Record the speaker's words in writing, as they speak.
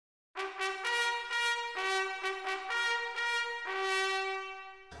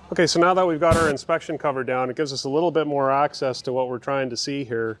Okay, so now that we've got our inspection cover down, it gives us a little bit more access to what we're trying to see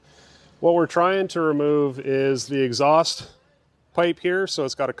here. What we're trying to remove is the exhaust pipe here. So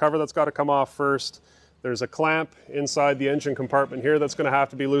it's got a cover that's got to come off first. There's a clamp inside the engine compartment here that's going to have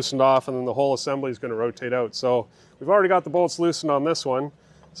to be loosened off, and then the whole assembly is going to rotate out. So we've already got the bolts loosened on this one.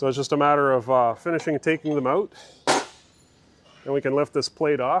 So it's just a matter of finishing and taking them out. And we can lift this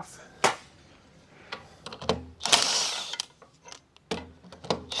plate off.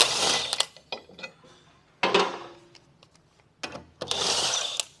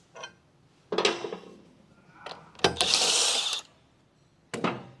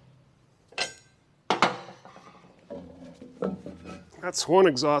 That's one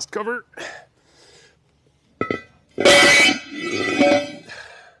exhaust cover.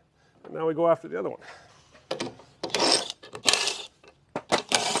 Now we go after the other one.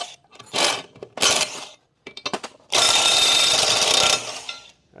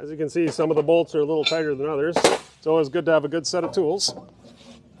 As you can see, some of the bolts are a little tighter than others. It's always good to have a good set of tools.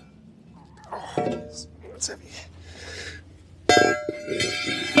 Oh, that's heavy.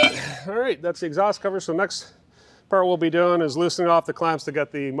 All right, that's the exhaust cover. So next part we'll be doing is loosening off the clamps to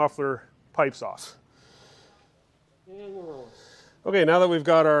get the muffler pipes off. Okay, now that we've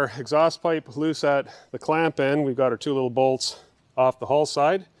got our exhaust pipe loose at the clamp end, we've got our two little bolts off the hull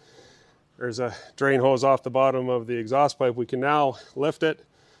side. There's a drain hose off the bottom of the exhaust pipe. We can now lift it,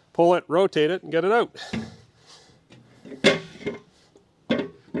 pull it, rotate it, and get it out.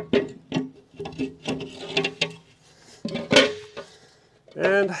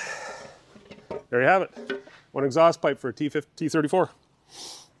 And there you have it. One exhaust pipe for a T34.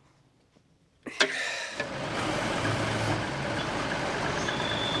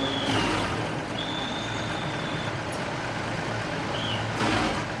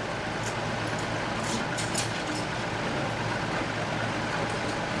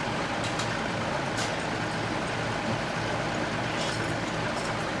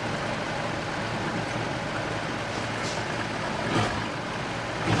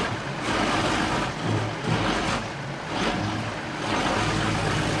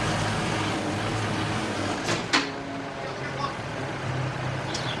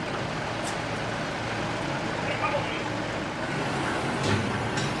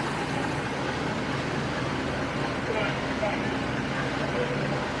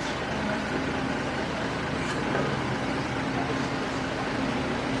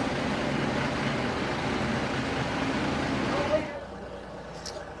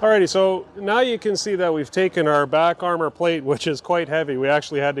 Alrighty, so now you can see that we've taken our back armor plate, which is quite heavy. We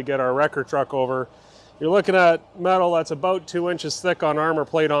actually had to get our wrecker truck over. You're looking at metal that's about 2 inches thick on armor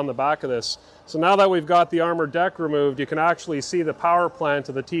plate on the back of this. So now that we've got the armor deck removed, you can actually see the power plant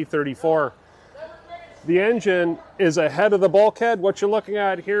of the T34. The engine is ahead of the bulkhead. What you're looking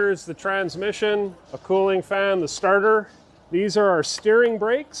at here is the transmission, a cooling fan, the starter. These are our steering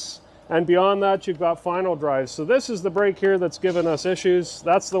brakes. And beyond that, you've got final drive. So this is the brake here that's given us issues.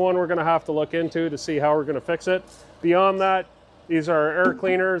 That's the one we're going to have to look into to see how we're going to fix it. Beyond that, these are air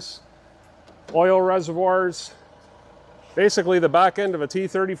cleaners, oil reservoirs, basically the back end of a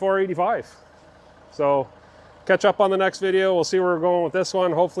T34-85. So catch up on the next video. We'll see where we're going with this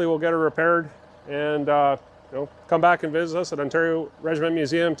one. Hopefully we'll get it repaired. And come back and visit us at Ontario Regiment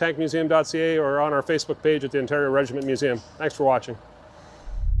Museum, tankmuseum.ca, or on our Facebook page at the Ontario Regiment Museum. Thanks for watching.